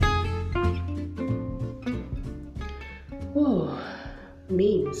Oh,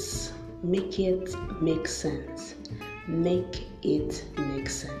 memes. Make it make sense. Make it make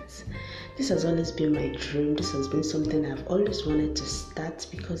sense. This has always been my dream. This has been something I've always wanted to start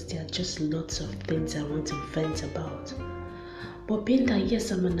because there are just lots of things I want to vent about. But being that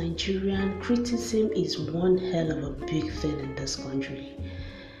yes, I'm a Nigerian, criticism is one hell of a big thing in this country.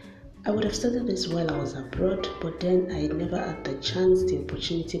 I would have started this while I was abroad, but then I never had the chance, the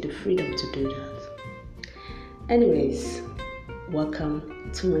opportunity, the freedom to do that. Anyways,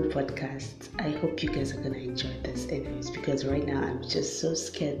 welcome to my podcast. I hope you guys are gonna enjoy this anyways because right now I'm just so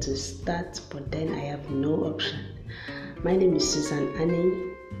scared to start, but then I have no option. My name is Susan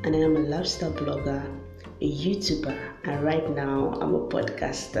Annie and I am a lifestyle blogger, a YouTuber, and right now I'm a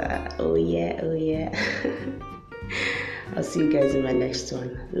podcaster. Oh yeah. I'll see you guys in my next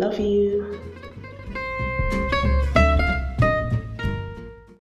one. Love you.